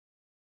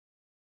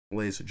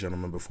Ladies and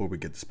gentlemen, before we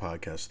get this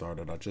podcast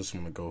started, I just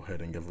want to go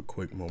ahead and give a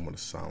quick moment of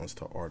silence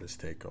to R.I.P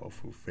TakeOff,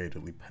 who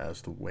fatally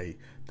passed away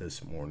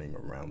this morning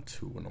around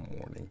 2 in the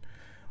morning.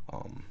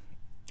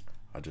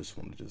 I just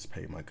want to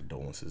pay my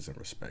condolences and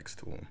respects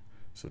to him.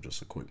 So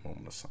just a quick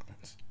moment of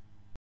silence.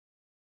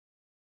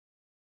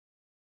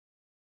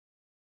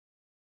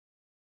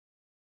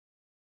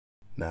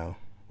 Now,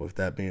 with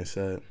that being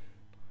said,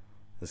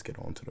 let's get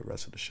on to the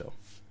rest of the show.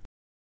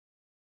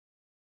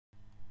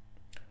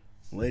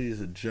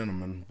 Ladies and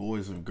gentlemen,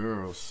 boys and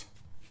girls,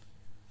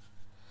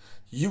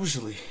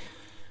 usually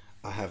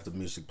I have the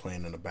music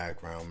playing in the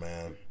background,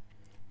 man,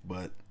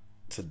 but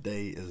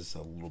today is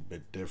a little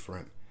bit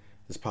different.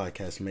 This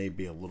podcast may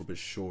be a little bit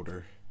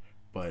shorter,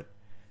 but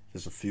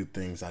there's a few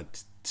things I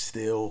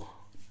still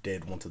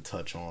did want to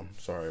touch on.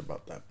 Sorry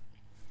about that.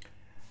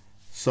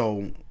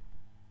 So,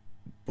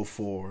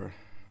 before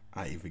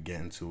I even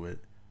get into it,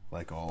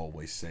 like I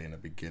always say in the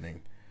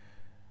beginning,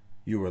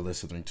 you are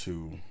listening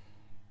to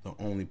the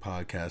only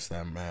podcast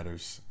that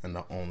matters and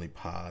the only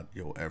pod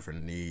you'll ever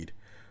need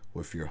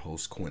with your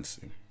host,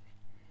 Quincy.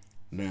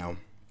 Now,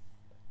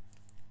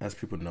 as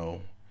people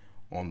know,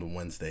 on the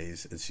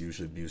Wednesdays, it's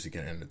usually music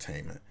and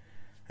entertainment.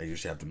 I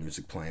usually have the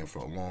music playing for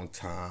a long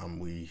time.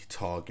 We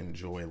talk,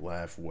 enjoy,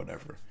 laugh,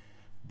 whatever.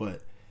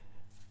 But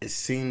it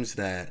seems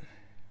that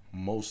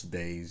most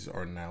days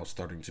are now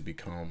starting to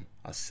become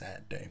a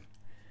sad day.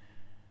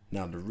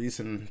 Now, the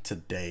reason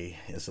today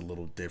is a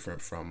little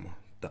different from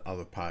the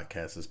other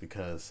podcasts is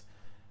because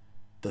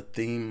the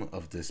theme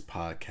of this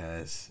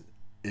podcast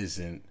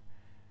isn't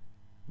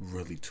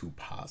really too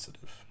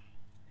positive.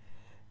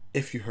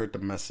 If you heard the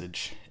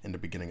message in the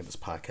beginning of this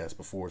podcast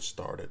before it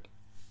started,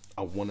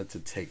 I wanted to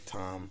take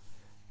time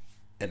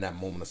in that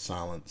moment of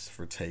silence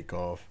for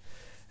Takeoff.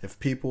 If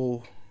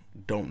people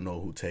don't know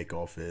who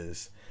Takeoff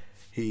is,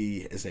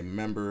 he is a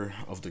member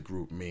of the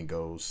group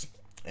Mingos,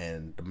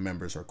 and the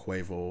members are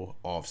Quavo,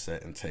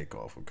 Offset, and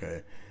Takeoff,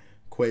 okay?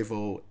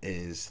 Quavo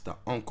is the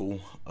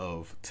uncle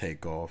of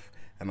Takeoff,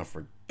 and I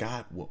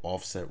forgot what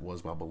Offset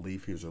was, but I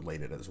believe he was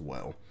related as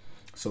well.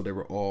 So they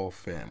were all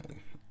family,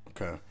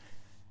 okay?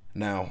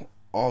 Now,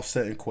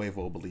 Offset and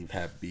Quavo, I believe,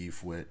 have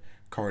beef with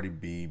Cardi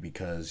B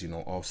because,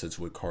 Offset's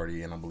with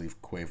Cardi, and I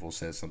believe Quavo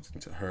said something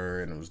to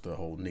her, and it was the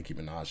whole Nicki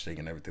Minaj thing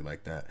and everything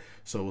like that.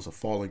 So it was a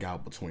falling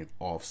out between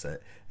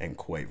Offset and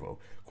Quavo.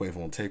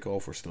 Quavo and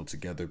Takeoff were still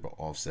together, but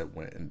Offset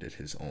went and did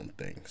his own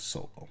thing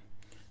solo.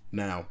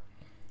 Now,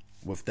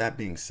 with that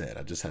being said,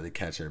 I just had to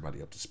catch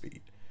everybody up to speed.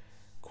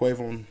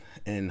 Quavo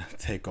and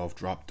Takeoff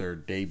dropped their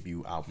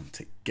debut album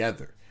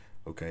together.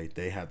 Okay,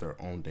 they had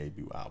their own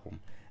debut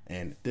album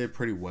and did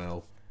pretty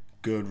well.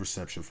 Good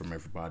reception from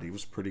everybody. It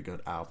was a pretty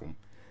good album.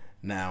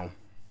 Now,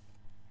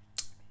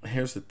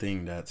 here's the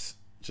thing that's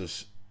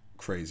just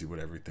crazy with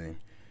everything.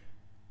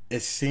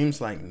 It seems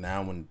like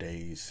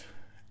nowadays,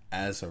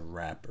 as a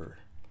rapper,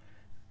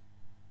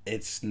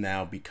 it's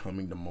now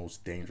becoming the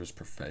most dangerous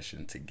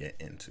profession to get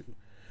into.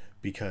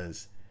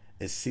 Because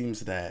it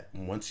seems that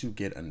once you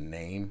get a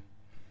name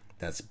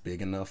that's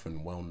big enough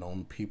and well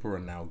known, people are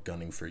now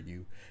gunning for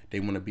you.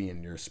 They want to be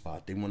in your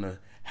spot. They want to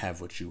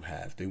have what you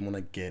have. They want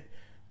to get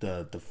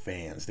the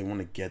fans. They want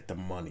to get the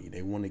money.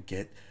 They want to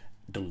get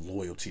the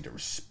loyalty, the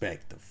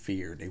respect, the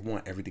fear. They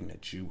want everything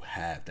that you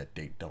have that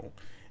they don't.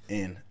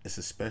 And it's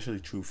especially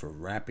true for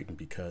rapping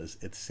because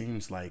it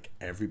seems like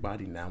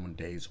everybody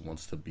nowadays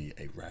wants to be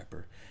a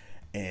rapper.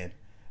 And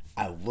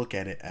I look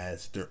at it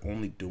as they're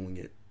only doing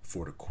it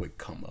for the quick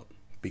come up,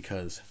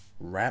 because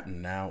rap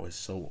now is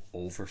so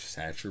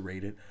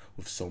oversaturated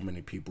with so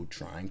many people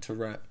trying to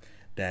rap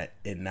that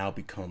it now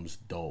becomes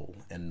dull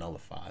and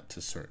nullified to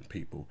certain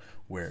people,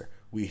 where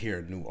we hear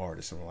a new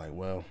artist and we're like,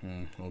 well,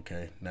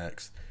 okay,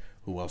 next.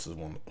 Who else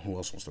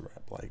wants to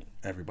rap? Like,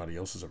 everybody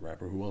else is a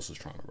rapper. Who else is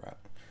trying to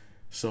rap?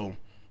 So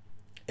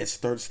it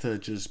starts to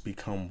just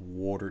become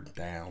watered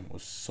down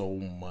with so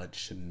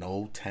much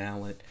no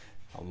talent,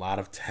 a lot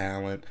of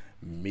talent,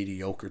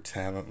 mediocre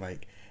talent.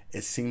 Like,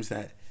 it seems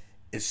that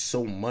it's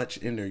so much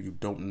in there, you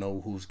don't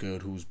know who's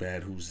good, who's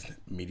bad, who's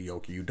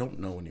mediocre. You don't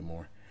know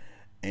anymore.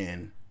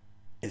 And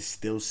it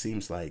still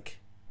seems like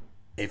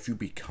if you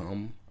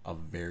become a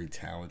very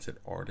talented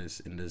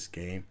artist in this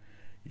game,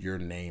 your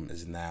name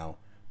is now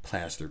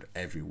plastered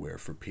everywhere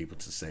for people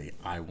to say,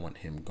 I want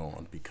him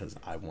gone because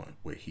I want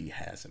what he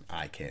has and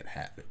I can't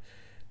have it.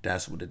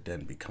 That's what it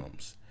then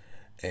becomes.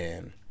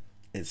 And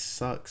it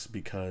sucks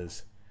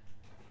because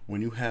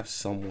when you have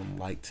someone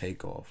like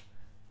Takeoff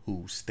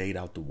who stayed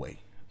out the way,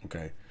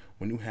 okay?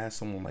 When you have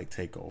someone like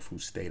Takeoff who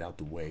stayed out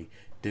the way,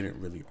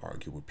 didn't really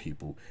argue with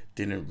people,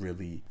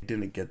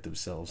 didn't get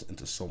themselves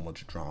into so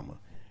much drama,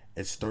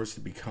 it starts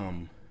to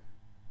become,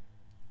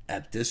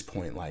 at this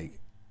point, like,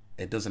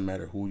 it doesn't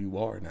matter who you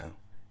are now.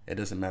 It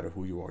doesn't matter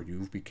who you are.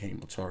 You've became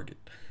a target.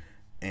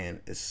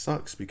 And it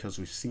sucks because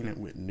we've seen it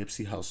with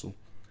Nipsey Hussle,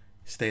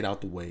 stayed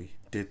out the way,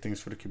 did things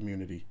for the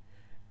community,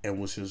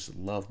 and was just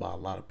loved by a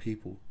lot of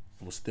people,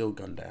 and was still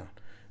gunned down.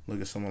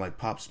 Look at someone like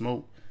Pop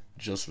Smoke,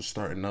 just for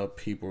starting up,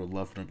 people are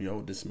loving him.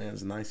 Yo, this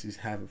man's nice, he's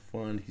having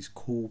fun, he's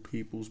cool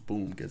peoples,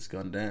 boom, gets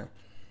gunned down.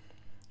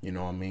 You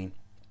know what I mean?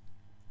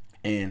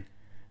 And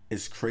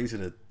it's crazy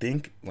to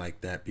think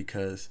like that,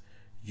 because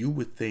you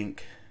would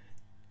think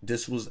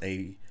this was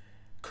a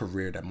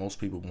career that most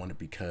people wanted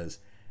because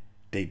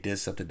they did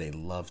something they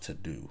love to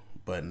do.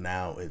 But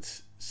now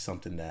it's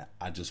something that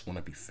I just want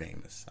to be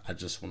famous. I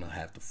just want to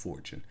have the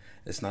fortune.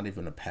 It's not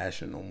even a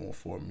passion no more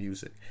for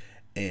music.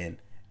 And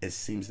it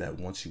seems that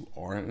once you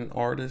are an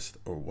artist,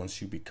 or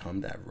once you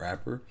become that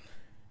rapper,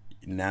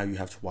 now you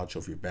have to watch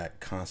over your back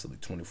constantly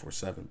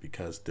 24/7,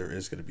 because there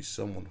is going to be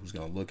someone who's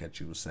going to look at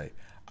you and say,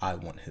 I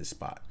want his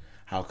spot.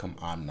 How come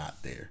I'm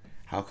not there?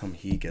 How come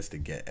he gets to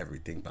get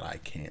everything but I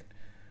can't?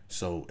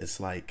 So it's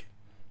like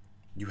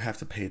you have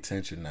to pay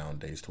attention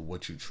nowadays to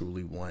what you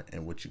truly want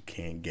and what you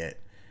can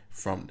get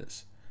from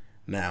this.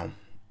 Now,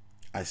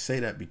 I say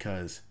that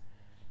because,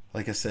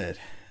 like I said,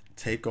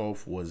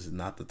 Takeoff was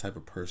not the type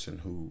of person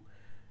who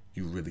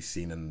you really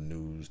seen in the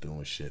news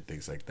doing shit,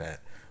 things like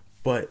that.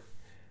 But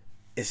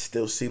it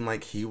still seemed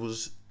like he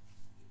was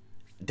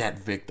that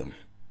victim,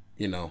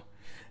 you know.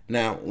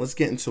 Now, let's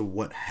get into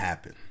what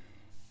happened.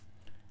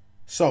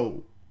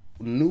 So,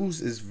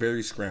 news is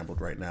very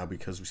scrambled right now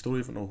because we still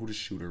don't even know who the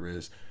shooter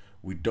is.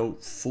 We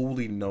don't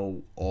fully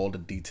know all the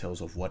details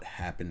of what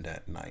happened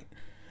that night.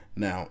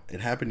 Now,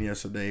 it happened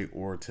yesterday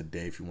or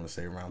today, if you want to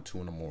say around 2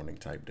 a.m.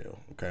 type deal,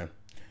 okay?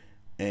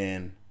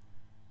 And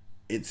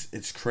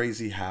it's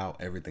crazy how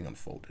everything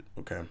unfolded,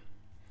 okay?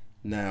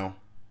 Now,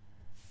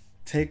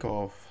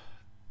 Takeoff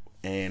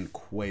and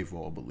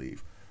Quavo, I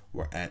believe,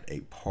 were at a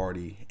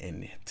party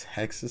in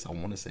Texas. I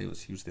want to say it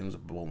was Houston. It was a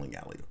bowling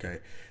alley, okay?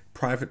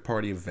 Private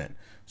party event.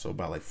 So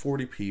about like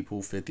 40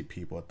 people, 50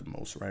 people at the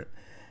most, right?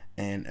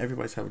 And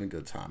everybody's having a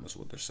good time is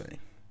what they're saying.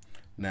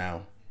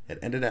 Now, it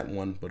ended at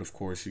 1, but of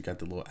course you got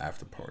the little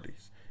after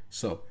parties.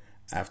 So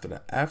after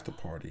the after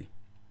party,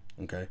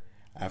 okay,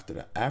 after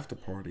the after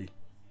party,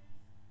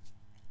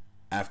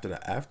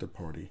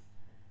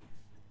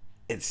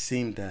 it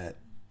seemed that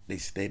they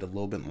stayed a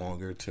little bit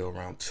longer till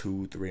around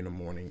 2, 3 in the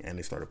morning, and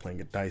they started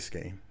playing a dice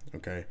game,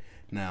 okay?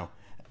 Now,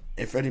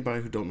 if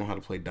anybody who don't know how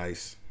to play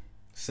dice,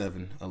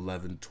 7,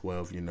 11,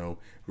 12, you know,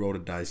 roll the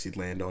dice, you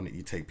land on it,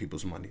 you take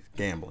people's money.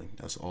 Gambling,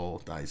 that's all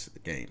dice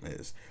game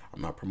is.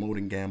 I'm not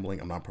promoting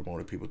gambling. I'm not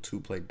promoting people to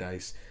play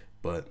dice,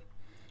 but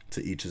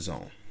to each his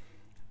own.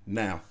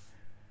 Now,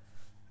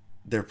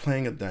 they're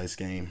playing a dice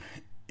game,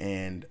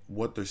 and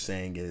what they're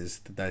saying is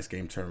the dice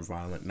game turned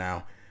violent.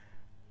 Now,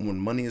 when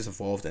money is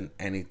involved in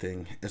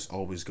anything, it's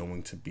always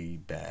going to be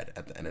bad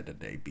at the end of the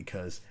day,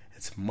 because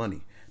it's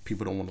money.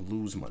 People don't want to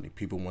lose money.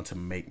 People want to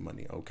make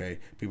money, okay?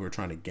 People are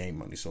trying to gain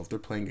money. So if they're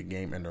playing a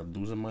game and they're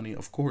losing money,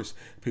 of course,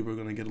 people are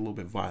going to get a little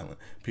bit violent.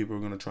 People are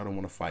going to try to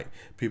want to fight.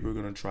 People are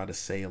going to try to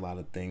say a lot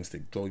of things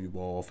to throw you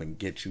off and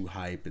get you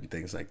hype and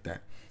things like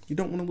that. You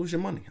don't want to lose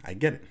your money. I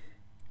get it.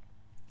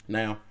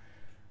 Now,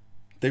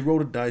 they roll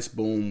the dice,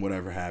 boom,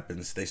 whatever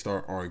happens. They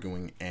start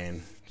arguing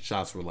and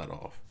shots were let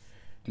off.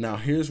 Now,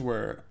 here's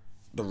where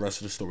the rest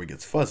of the story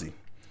gets fuzzy,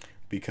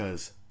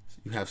 because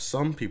you have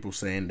some people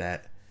saying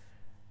that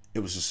it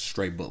was just a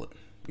stray bullet.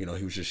 You know,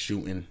 he was just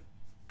shooting,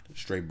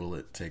 straight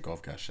bullet,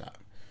 Takeoff got shot.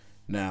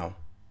 Now,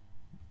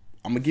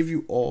 I'm going to give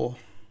you all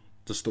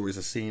the stories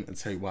I've seen and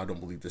tell you why I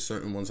don't believe this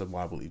certain ones and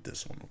why I believe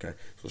this one, okay?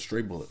 So,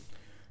 straight bullet.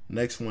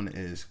 Next one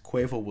is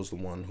Quavo was the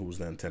one who was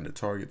the intended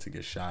target to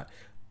get shot,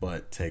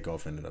 but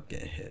Takeoff ended up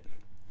getting hit.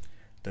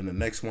 Then the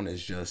next one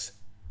is just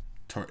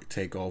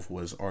Takeoff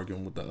was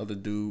arguing with the other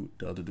dude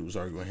was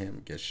arguing with him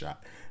and gets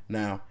shot.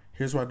 Now,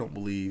 here's why I don't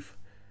believe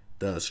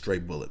the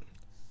straight bullet.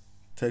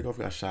 Takeoff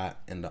got shot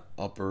in the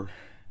upper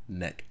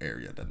neck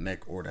area, the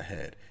neck or the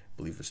head. I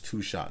believe it's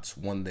 2 shots,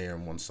 one there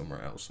and one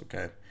somewhere else,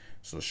 okay?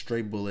 So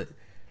straight bullet,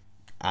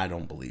 I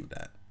don't believe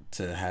that.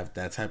 To have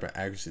that type of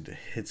accuracy to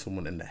hit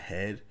someone in the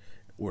head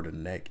or the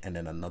neck and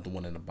then another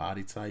one in the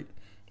body type,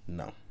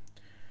 no.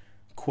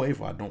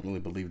 Quavo, I don't really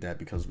believe that,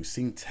 because we've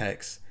seen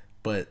texts,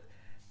 but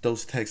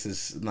those texts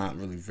is not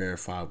really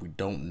verified. We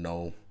don't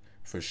know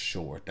for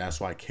sure. That's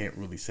why I can't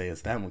really say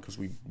it's that one, because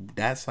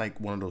that's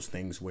like one of those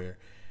things where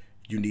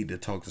you need to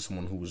talk to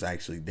someone who was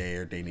actually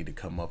there. They need to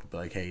come up and be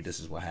like, hey, this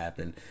is what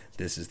happened.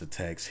 This is the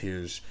text.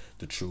 Here's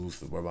the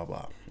truth, blah, blah,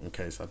 blah.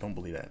 Okay, so I don't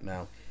believe that.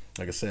 Now,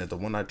 like I said, the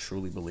one I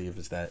truly believe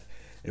is that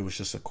it was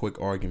just a quick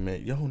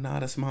argument. Yo, nah,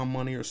 that's my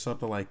money or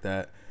something like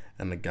that.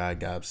 And the guy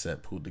got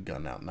upset, pulled the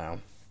gun out. Now,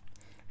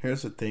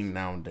 here's the thing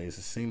nowadays.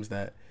 It seems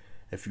that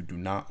if you do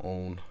not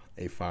own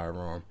a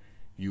firearm,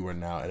 you are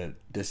now at a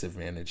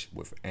disadvantage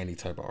with any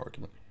type of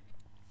argument,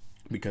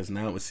 because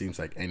now it seems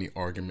like any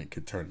argument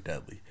could turn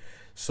deadly.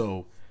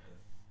 So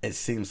it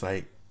seems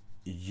like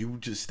you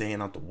just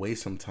staying out the way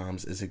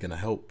sometimes isn't going to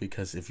help,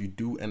 because if you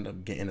do end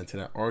up getting into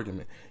that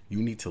argument,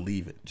 you need to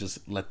leave it.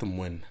 Just let them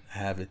win,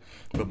 have it.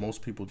 But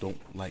most people don't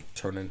like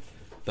turning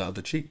the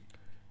other cheek.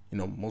 You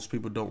know, most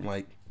people don't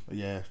like,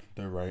 yeah,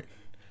 they're right.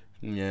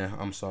 Yeah,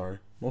 I'm sorry.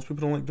 Most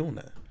people don't like doing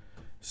that.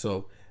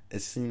 So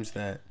it seems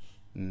that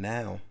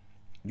now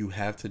you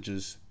have to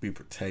just be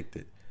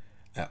protected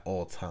at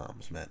all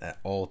times, man, at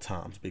all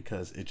times,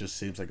 because it just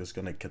seems like it's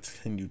going to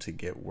continue to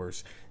get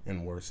worse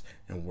and worse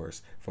and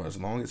worse. For as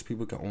long as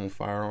people can own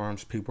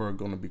firearms, people are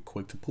going to be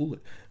quick to pull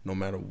it, no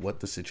matter what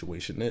the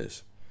situation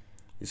is.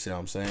 You see what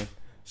I'm saying?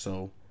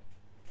 So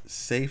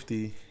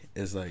safety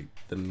is like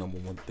the number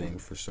one thing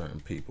for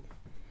certain people.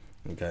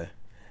 Okay.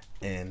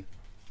 And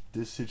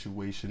this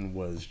situation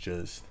was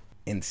just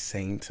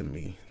insane to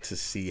me to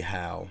see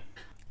how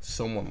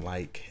someone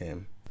like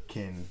him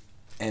can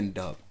end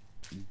up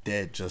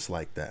dead just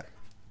like that.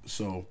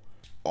 So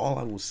all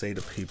I will say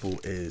to people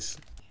is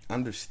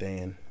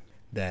understand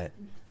that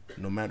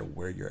no matter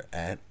where you're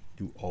at,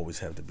 you always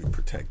have to be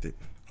protected.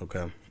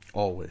 Okay?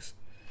 Always.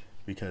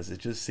 Because it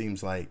just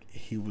seems like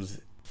he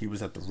was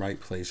at the right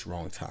place,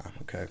 wrong time.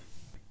 Okay?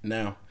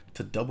 Now,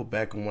 to double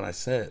back on what I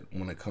said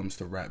when it comes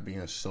to rap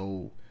being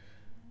so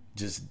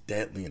just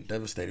deadly and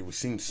devastating, we've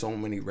seen so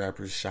many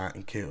rappers shot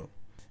and killed.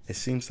 It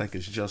seems like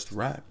it's just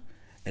rap.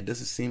 It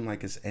doesn't seem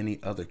like it's any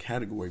other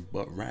category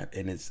but rap,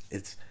 and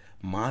it's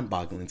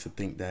mind-boggling to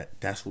think that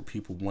that's what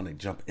people want to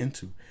jump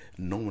into,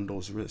 knowing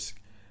those risks,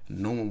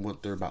 knowing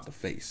what they're about to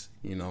face,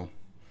 you know.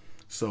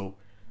 So,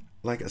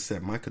 like I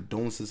said, my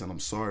condolences, and I'm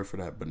sorry for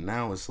that. But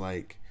now it's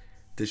like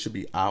this should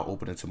be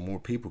eye-opening to more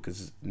people,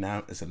 because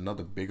now it's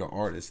another bigger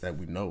artist that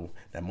we know,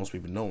 that most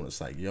people know. And it's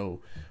like, yo,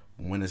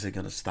 when is it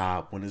gonna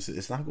stop? When is it?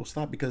 It's not gonna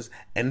stop, because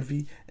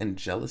envy and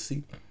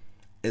jealousy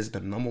is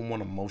the number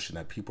one emotion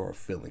that people are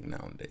feeling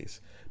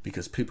nowadays,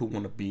 because people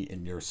want to be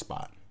in your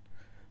spot.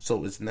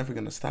 So it's never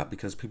going to stop,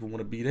 because people want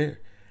to be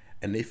there,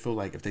 and they feel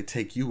like if they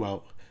take you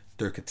out,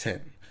 they're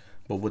content.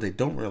 But what they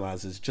don't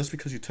realize is just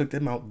because you took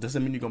them out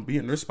doesn't mean you're going to be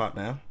in their spot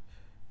now.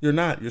 You're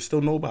not. You're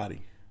still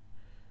nobody.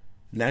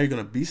 Now you're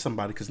going to be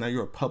somebody, because now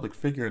you're a public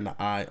figure in the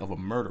eye of a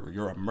murderer.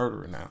 You're a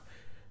murderer now.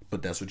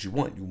 But that's what you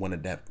want. You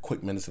wanted that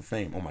quick minutes of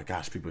fame. Oh my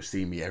gosh, people are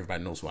seeing me.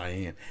 Everybody knows who I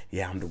am.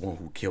 Yeah, I'm the one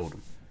who killed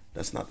him.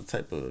 That's not the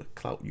type of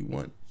clout you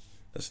want.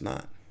 That's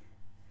not.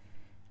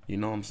 You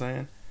know what I'm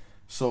saying?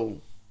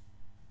 So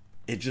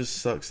it just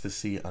sucks to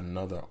see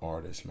another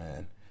artist,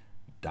 man,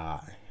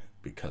 die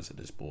because of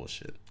this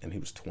bullshit. And he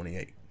was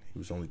 28. He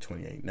was only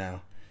 28.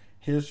 Now,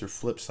 here's your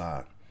flip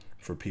side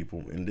for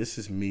people. And this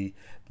is me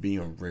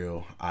being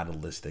real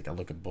idealistic. I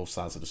look at both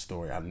sides of the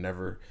story. I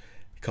never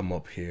come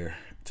up here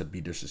to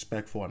be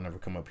disrespectful. I never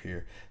come up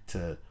here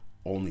to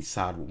only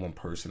side with one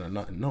person or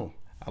nothing. No.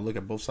 I look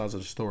at both sides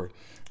of the story.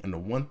 And the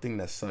one thing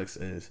that sucks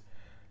is,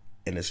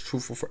 and it's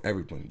truthful for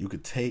everyone, you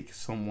could take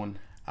someone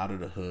out of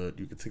the hood,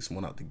 you could take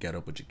someone out the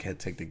ghetto, but you can't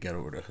take the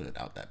ghetto or the hood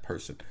out that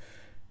person.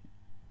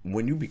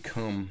 When you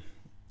become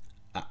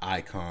an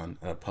icon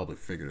and a public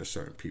figure to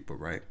certain people,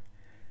 right?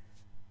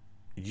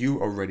 You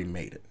already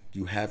made it.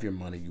 You have your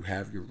money, you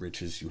have your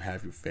riches, you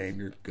have your fame,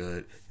 you're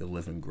good, you're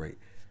living great.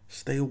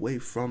 Stay away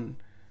from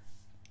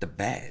the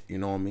bad, you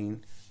know what I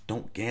mean?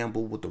 Don't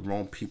gamble with the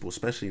wrong people,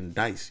 especially in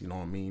dice, you know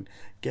what I mean?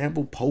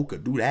 Gamble poker,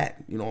 do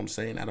that, you know what I'm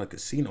saying, at a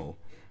casino,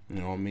 you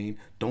know what I mean?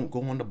 Don't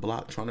go on the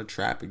block trying to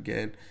trap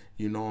again,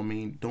 you know what I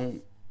mean?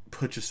 Don't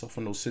put yourself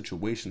in those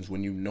situations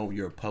when you know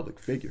you're a public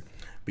figure,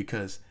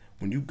 because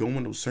when you go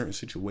in those certain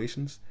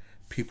situations,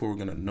 people are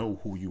going to know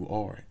who you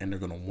are, and they're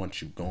going to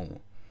want you gone,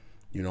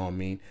 you know what I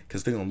mean?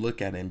 Because they're going to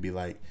look at it and be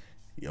like,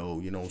 yo,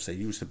 you know, say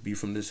you used to be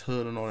from this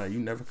hood and all that, you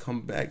never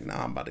come back,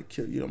 nah, I'm about to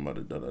kill you, I'm about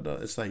to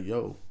da-da-da. It's like,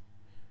 yo,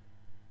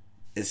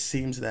 it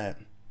seems that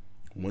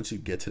once you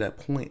get to that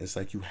point, it's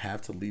like you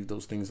have to leave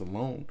those things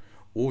alone,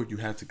 or you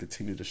have to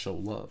continue to show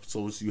love.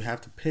 So you have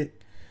to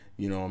pick,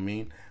 you know what I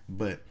mean?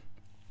 But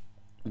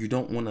you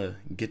don't want to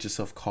get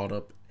yourself caught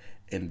up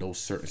in those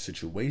certain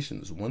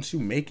situations. Once you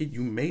make it,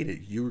 you made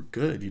it. You're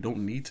good. You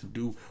don't need to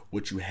do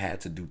what you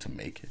had to do to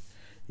make it.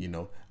 You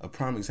know, a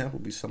prime example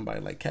would be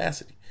somebody like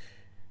Cassidy.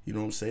 You know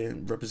what I'm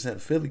saying?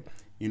 Represent Philly.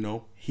 You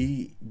know,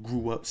 he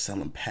grew up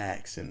selling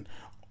packs and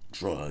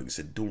drugs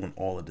and doing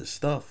all of this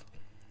stuff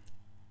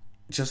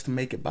just to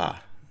make it by,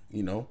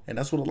 you know, and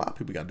that's what a lot of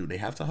people got to do. They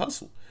have to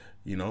hustle,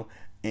 you know,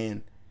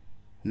 and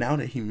now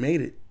that he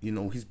made it, you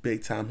know, he's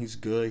big time, he's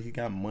good, he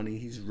got money,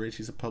 he's rich,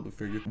 he's a public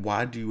figure.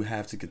 Why do you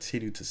have to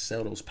continue to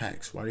sell those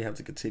packs? Why do you have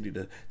to continue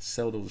to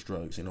sell those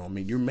drugs? You know what I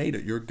mean? You made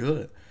it, you're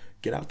good.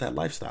 Get out that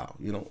lifestyle.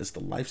 You know, it's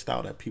the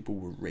lifestyle that people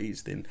were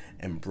raised in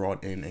and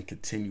brought in and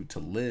continue to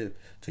live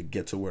to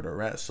get to where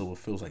they're at. So it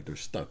feels like they're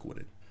stuck with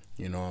it.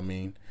 You know what I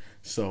mean?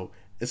 So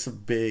it's a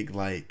big,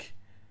 like,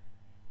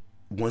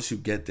 once you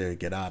get there,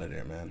 get out of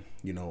there, man.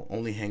 You know,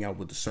 only hang out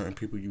with the certain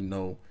people you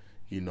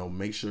know,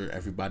 make sure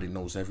everybody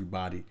knows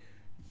everybody,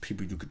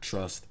 people you could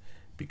trust,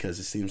 because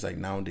it seems like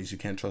nowadays you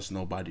can't trust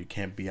nobody. You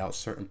can't be out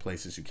certain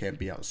places. You can't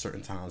be out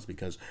certain times,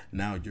 because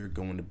now you're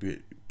going to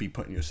be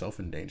putting yourself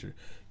in danger,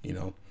 you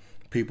know.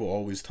 People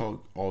always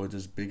talk all of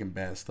this big and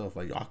bad stuff.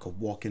 Like, I could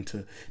walk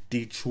into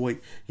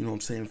Detroit, you know what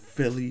I'm saying,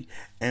 Philly,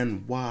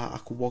 NY. I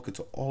could walk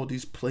into all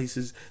these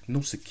places, no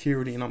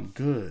security, and I'm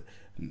good.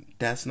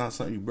 That's not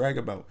something you brag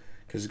about,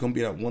 because it's going to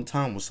be that one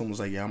time when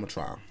someone's like, yeah, I'm going to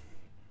try.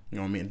 You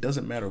know what I mean? It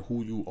doesn't matter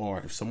who you are.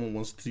 If someone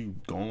wants to you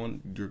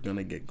gone, you're going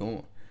to get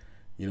gone.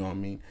 You know what I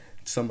mean?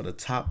 Some of the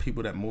top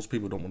people that most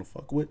people don't want to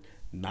fuck with,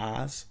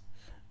 Nas,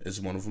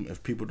 is one of them.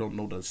 If people don't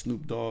know the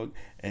Snoop Dogg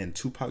and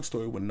Tupac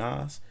story with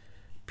Nas,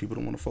 people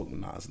don't want to fuck with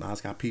Nas.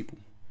 Nas got people.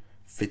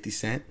 50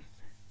 Cent,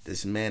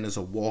 this man is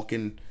a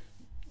walking,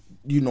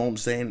 you know what I'm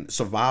saying,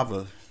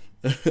 survivor.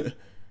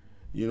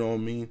 You know what I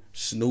mean?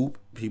 Snoop,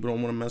 people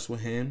don't want to mess with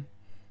him.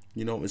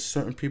 You know, it's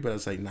certain people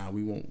that's like, nah,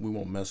 we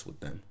won't mess with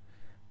them.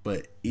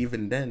 But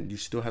even then, you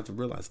still have to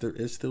realize there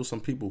is still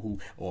some people who,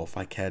 oh, if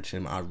I catch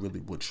him, I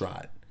really would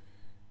try it.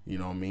 You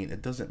know what I mean?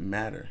 It doesn't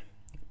matter.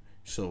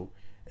 So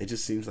it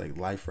just seems like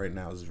life right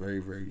now is very,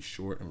 very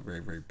short and very,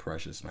 very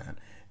precious, man.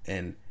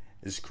 And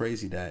it's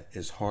crazy that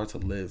it's hard to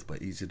live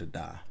but easy to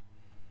die.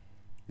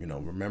 You know,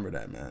 remember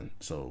that, man.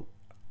 So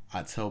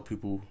I tell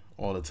people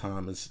all the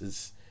time,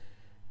 it's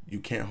you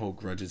can't hold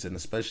grudges, and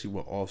especially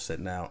with Offset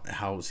now,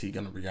 how is he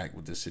going to react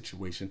with this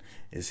situation?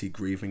 Is he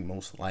grieving?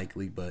 Most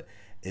likely, but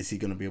is he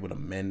going to be able to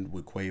mend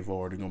with Quavo?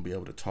 Or are they going to be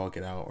able to talk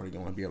it out? Or are they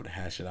going to be able to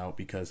hash it out?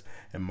 Because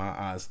in my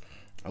eyes,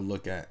 I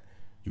look at,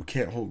 you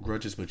can't hold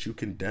grudges, but you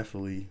can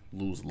definitely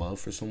lose love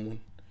for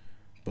someone.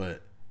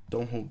 But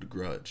don't hold the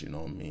grudge, you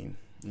know what I mean?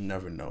 You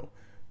never know.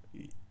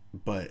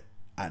 But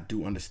I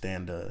do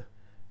understand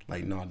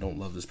like, no, I don't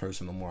love this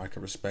person no more. I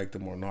can respect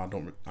them, or no, I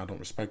don't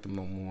respect them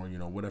no more, you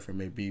know, whatever it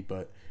may be.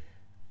 But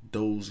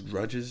those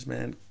grudges,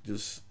 man,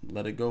 just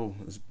let it go.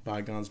 It's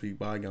bygones be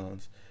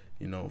bygones.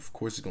 You know, of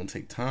course it's gonna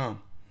take time.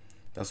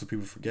 That's what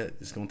people forget.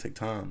 It's gonna take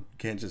time. You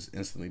can't just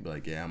instantly be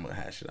like, yeah, I'm gonna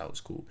hash it out.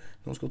 It's cool.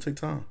 No, it's gonna take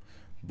time.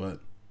 But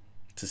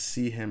to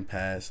see him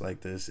pass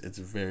like this, it's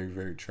a very,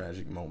 very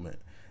tragic moment,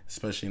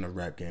 especially in a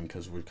rap game,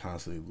 because we're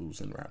constantly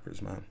losing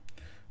rappers, man.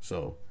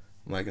 So,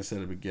 like I said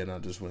at the beginning, I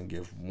just want to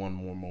give one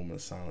more moment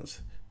of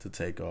silence to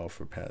Takeoff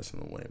for passing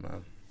away,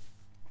 man.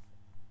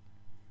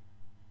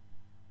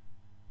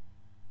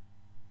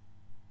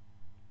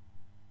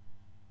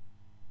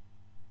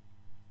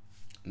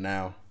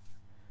 Now,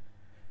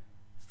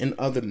 in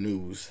other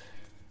news,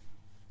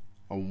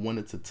 I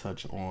wanted to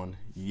touch on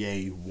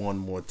Ye one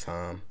more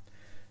time,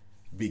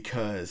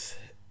 because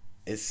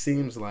it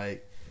seems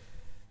like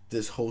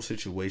this whole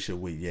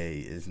situation with Ye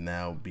is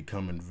now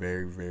becoming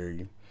very,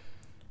 very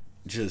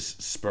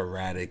just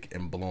sporadic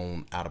and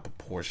blown out of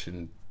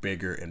proportion,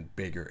 bigger and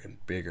bigger and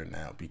bigger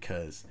now,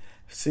 because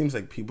it seems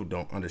like people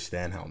don't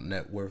understand how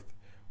net worth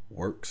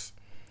works.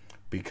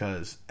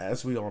 Because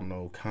as we all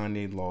know,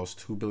 Kanye lost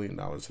 $2 billion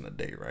in a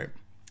day, right?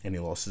 And he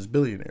lost his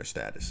billionaire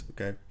status,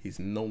 okay? He's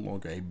no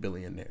longer a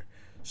billionaire.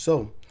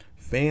 So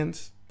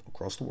fans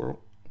across the world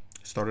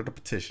started a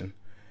petition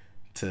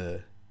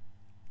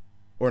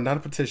or not a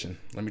petition,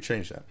 let me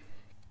change that,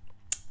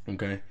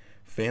 okay?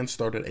 Fans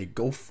started a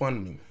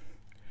GoFundMe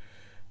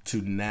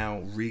to now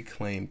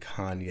reclaim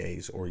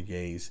Kanye's or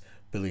Ye's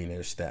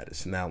billionaire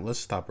status. Now, let's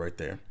stop right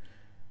there.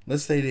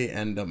 Let's say they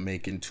end up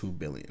making $2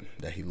 billion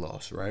that he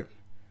lost, right?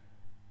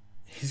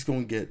 He's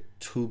going to get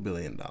 $2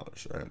 billion,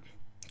 right?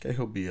 Okay,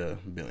 he'll be a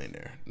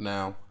billionaire.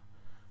 Now,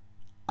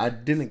 I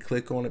didn't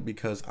click on it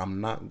because I'm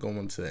not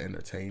going to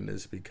entertain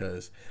this,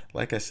 because,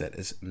 like I said,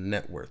 it's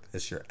net worth.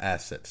 It's your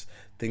assets.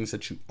 Things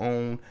that you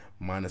own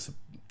minus,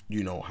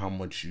 you know, how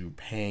much you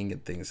paying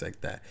and things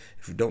like that.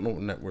 If you don't know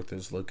what net worth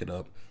is, look it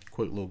up.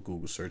 Quick little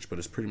Google search, but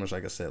it's pretty much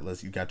like I said.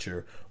 You got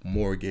your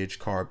mortgage,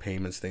 car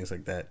payments, things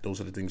like that.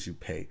 Those are the things you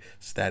pay.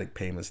 Static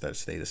payments that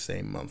stay the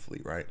same monthly,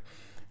 right?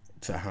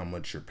 To how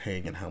much you're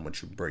paying and how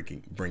much you're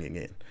bringing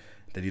in.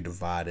 Then you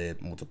divide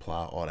it,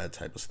 multiply, all that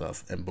type of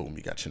stuff, and boom,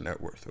 you got your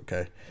net worth.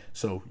 Okay,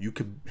 so you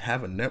could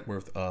have a net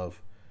worth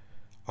of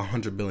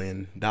 $100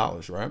 billion,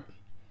 right?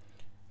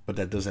 But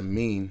that doesn't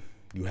mean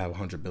you have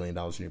 $100 billion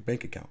in your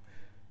bank account.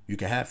 You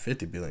can have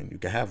 50 billion, you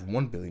can have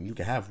 1 billion, you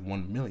can have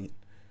 1 million,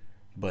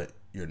 but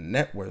your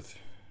net worth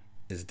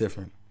is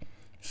different.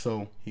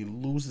 So he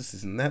loses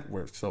his net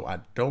worth. So I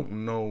don't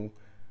know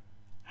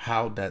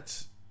how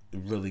that's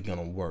really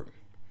gonna work,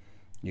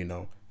 you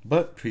know.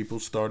 But people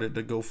started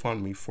to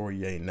GoFundMe for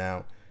Ye.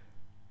 Now,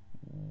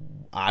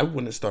 I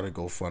wouldn't start a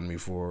GoFundMe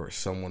for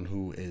someone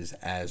who is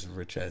as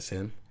rich as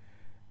him.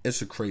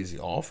 It's a crazy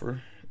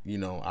offer, you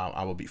know.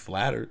 I would be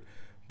flattered,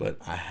 but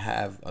I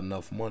have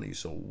enough money,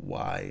 so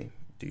why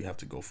do you have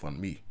to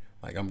GoFundMe?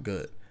 Like, I'm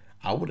good.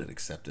 I wouldn't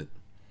accept it,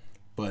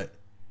 but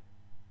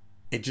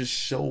it just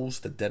shows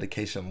the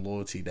dedication and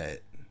loyalty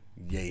that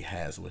Ye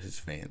has with his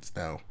fans.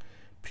 Now,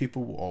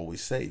 people will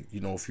always say, you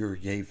know, if you're a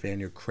Ye fan,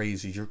 you're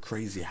crazy. You're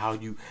crazy. How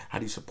do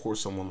you support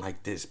someone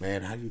like this,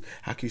 man?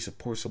 How can you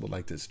support someone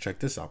like this? Check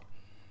this out.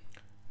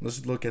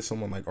 Let's look at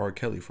someone like R.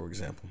 Kelly, for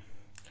example.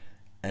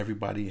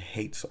 Everybody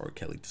hates R.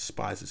 Kelly,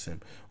 despises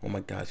him. Oh my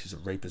gosh, he's a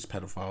rapist,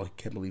 pedophile. He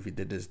can't believe he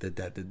did this, did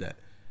that, did that.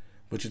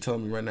 But you're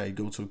telling me right now, you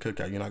go to a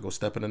cookout, you're not gonna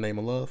step in the name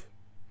of love?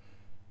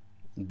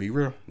 Be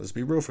real. Let's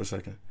be real for a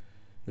second.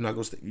 You're not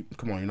gonna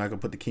come on. You're not gonna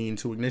put the key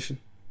into ignition.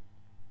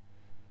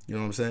 You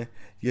know what I'm saying?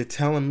 You're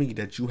telling me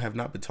that you have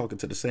not been talking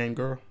to the same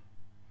girl?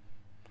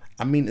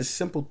 I mean, it's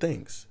simple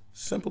things.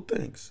 Simple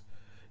things.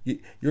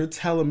 You're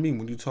telling me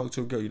when you talk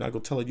to a girl, you're not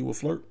going to tell her you a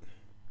flirt?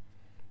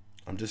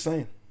 I'm just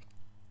saying.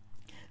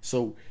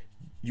 So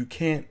you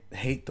can't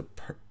hate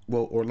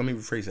or let me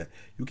rephrase that.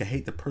 You can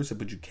hate the person,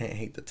 but you can't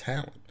hate the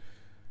talent.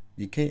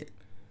 You can't.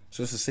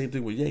 So it's the same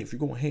thing with Ye. If you're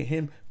gonna hate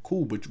him,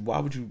 cool. But why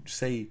would you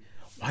say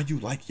why you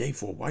like Ye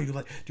for? Why you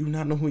like? Do you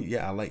not know who?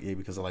 Yeah, I like Ye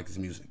because I like his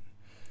music.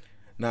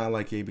 No, I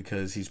like Ye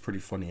because he's pretty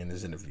funny in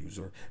his interviews.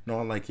 Or no,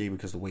 I like Ye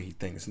because the way he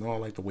thinks. No, I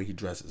like the way he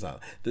dresses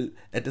out.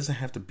 It doesn't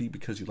have to be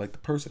because you like the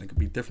person. It could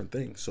be different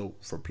things. So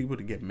for people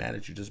to get mad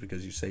at you just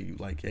because you say you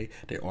like Ye,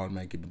 they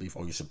automatically believe,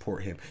 oh, you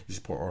support him. You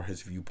support all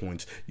his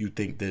viewpoints. You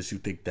think this. You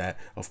think that.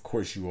 Of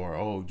course you are.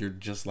 Oh, you're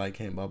just like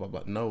him. Blah blah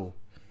blah. No,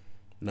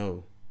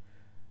 no.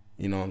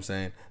 You know what I'm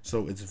saying?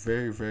 So it's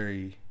very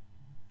very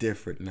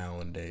different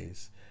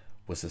nowadays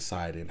with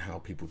society and how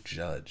people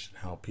judge,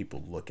 how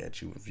people look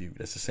at you and view.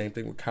 That's the same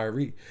thing with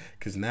Kyrie,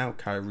 because now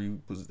Kyrie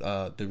was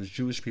there was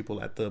Jewish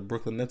people at the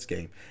Brooklyn Nets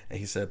game, and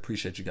he said,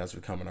 "Appreciate you guys for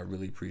coming. I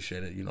really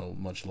appreciate it. You know,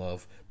 much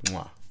love.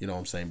 Mwah." You know what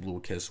I'm saying? Blew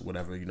a kiss,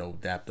 whatever. You know,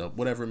 dapped up,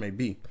 whatever it may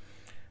be.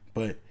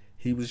 But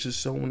he was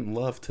just showing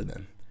love to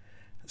them.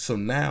 So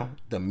now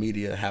the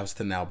media has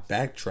to now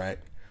backtrack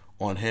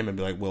on him and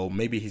be like, well,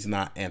 maybe he's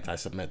not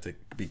anti-Semitic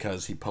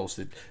because he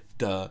posted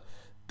the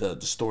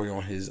story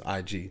on his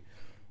IG.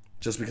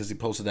 Just because he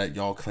posted that,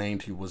 y'all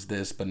claimed he was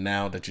this, but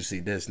now that you see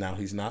this, now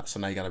he's not. So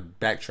now you got to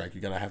backtrack.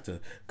 You got to have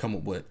to come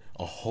up with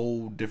a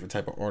whole different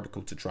type of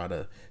article to try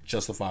to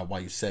justify why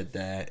you said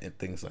that and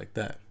things like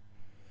that.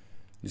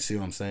 You see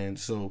what I'm saying?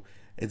 So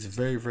it's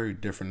very, very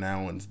different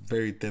now, and it's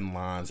very thin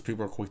lines.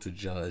 People are quick to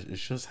judge.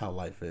 It's just how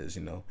life is,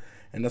 you know.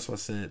 And that's why I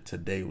said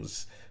today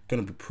was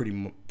going to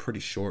be pretty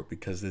short,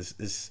 because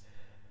this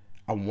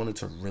I wanted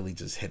to really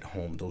just hit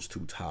home those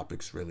two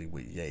topics really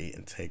with Ye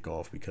and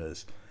Takeoff,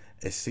 because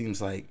it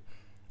seems like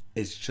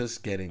it's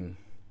just getting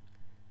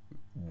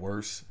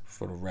worse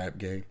for the rap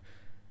game,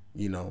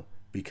 you know,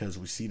 because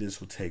we see this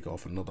with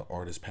Takeoff, another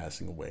artist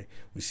passing away.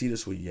 We see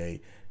this with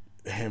Ye,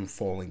 him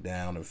falling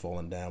down,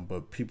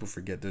 but people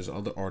forget there's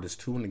other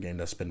artists too in the game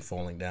that's been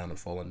falling down.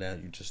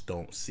 You just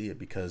don't see it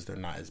because they're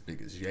not as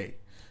big as Ye,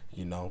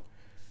 you know.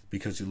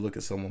 Because you look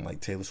at someone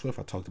like Taylor Swift,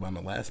 I talked about in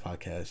the last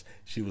podcast,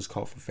 she was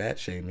caught for fat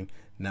shaming.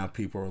 Now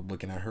people are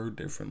looking at her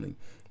differently.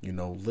 You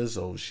know,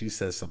 Lizzo, she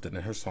says something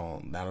in her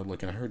song. Now they're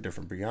looking at her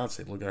different.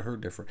 Beyonce, look at her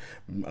different.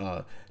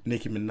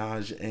 Nicki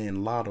Minaj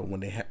and Lotto, when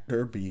they had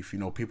their beef, you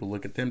know, people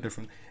look at them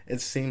different.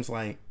 It seems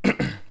like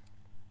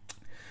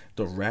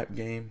the rap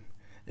game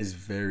is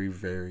very,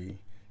 very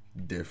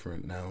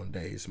different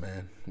nowadays,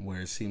 man.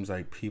 Where it seems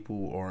like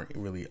people aren't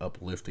really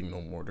uplifting no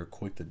more. They're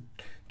quick to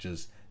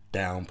just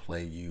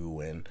downplay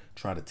you and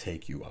try to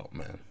take you out,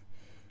 man.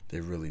 They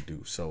really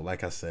do. So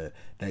like I said,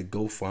 that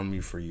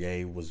GoFundMe for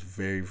Ye was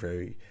very,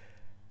 very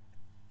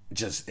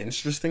just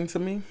interesting to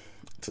me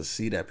to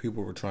see that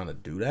people were trying to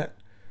do that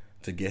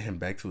to get him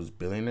back to his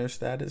billionaire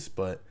status.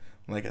 But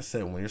like I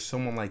said, when you're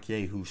someone like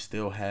Ye who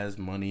still has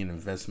money and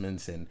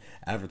investments and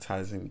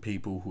advertising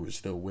people who are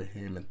still with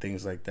him and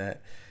things like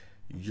that,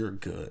 you're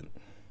good.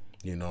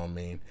 You know what I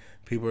mean?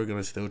 People are going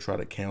to still try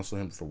to cancel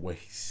him for what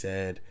he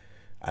said.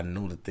 I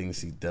know the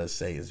things he does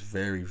say is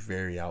very,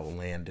 very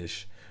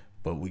outlandish,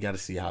 but we got to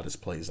see how this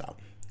plays out.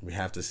 We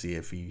have to see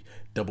if he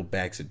double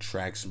backs and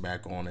tracks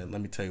back on it.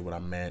 Let me tell you what I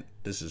meant.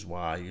 This is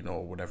why, you know,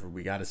 whatever.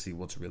 We got to see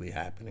what's really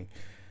happening.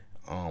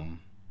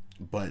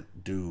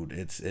 But dude,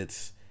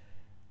 it's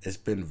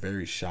been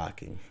very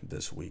shocking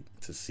this week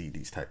to see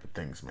these type of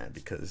things, man,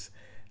 because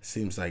it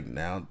seems like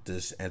now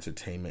this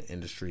entertainment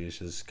industry is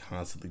just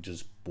constantly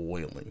just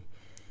boiling,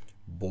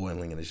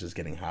 and it's just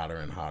getting hotter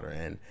and hotter,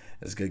 and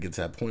it's gonna get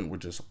to that point where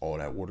just all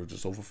that water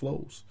just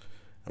overflows,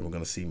 and we're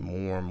gonna see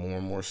more and more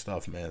and more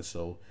stuff, man.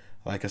 So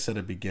like I said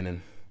at the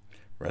beginning,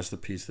 rest in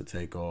peace to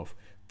Takeoff.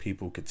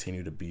 People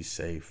continue to be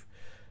safe.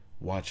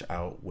 Watch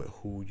out with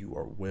who you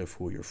are with,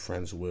 who you're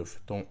friends with.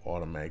 Don't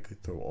automatically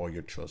throw all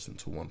your trust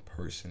into one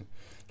person.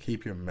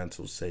 Keep your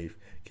mental safe.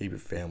 Keep your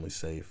family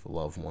safe,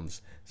 loved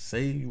ones.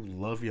 Say you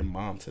love your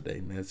mom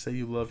today, man. Say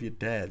you love your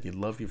dad. You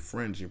love your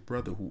friends, your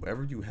brother,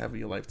 whoever you have in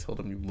your life. Tell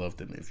them you love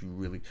them if you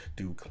really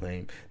do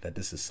claim that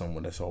this is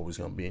someone that's always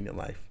going to be in your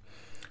life.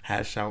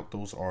 Hash out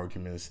those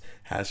arguments.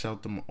 Hash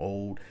out them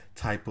old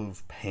type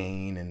of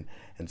pain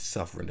and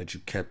suffering that you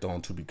kept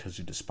on to because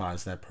you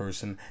despise that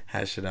person.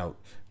 Hash it out.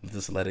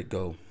 Just let it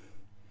go.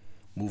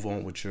 Move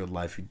on with your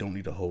life. You don't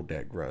need to hold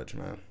that grudge,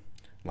 man.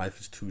 Life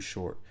is too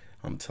short.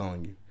 I'm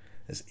telling you.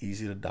 It's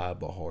easy to die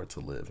but hard to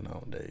live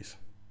nowadays.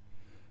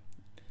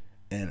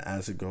 And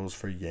as it goes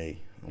for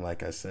Ye,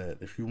 like I said,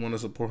 if you want to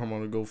support him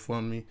on a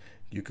GoFundMe,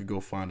 you could go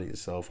find it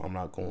yourself. I'm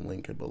not going to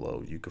link it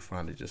below. You could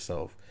find it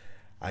yourself.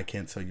 I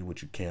can't tell you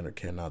what you can or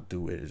cannot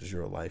do. It is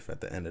your life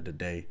at the end of the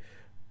day.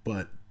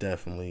 But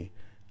definitely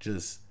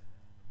just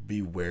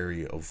be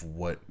wary of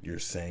what you're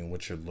saying,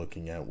 what you're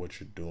looking at, what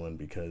you're doing,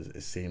 because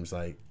it seems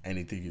like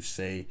anything you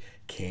say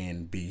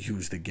can be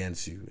used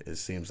against you. It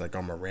seems like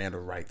our Miranda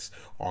rights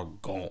are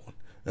gone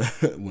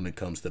when it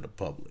comes to the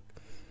public.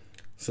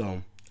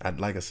 So,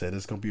 like I said,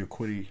 it's going to be a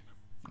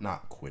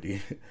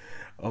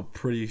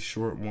pretty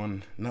short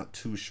one, not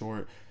too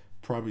short,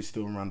 probably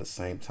still around the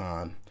same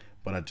time.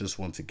 But I just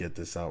want to get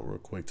this out real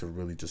quick to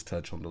really just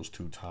touch on those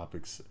two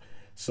topics.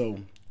 So,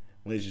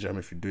 Ladies and gentlemen,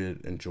 if you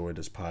did enjoy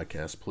this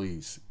podcast,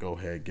 please go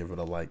ahead, give it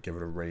a like, give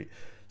it a rate,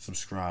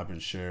 subscribe,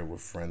 and share it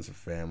with friends and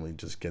family.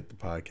 Just get the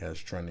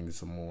podcast trending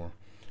some more.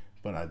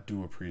 But I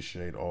do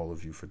appreciate all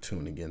of you for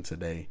tuning in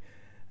today.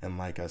 And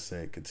like I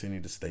said,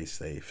 continue to stay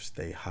safe,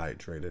 stay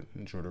hydrated,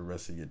 enjoy the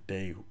rest of your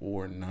day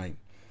or night.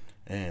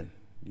 And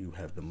you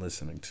have been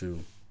listening to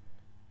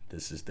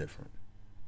This Is Different.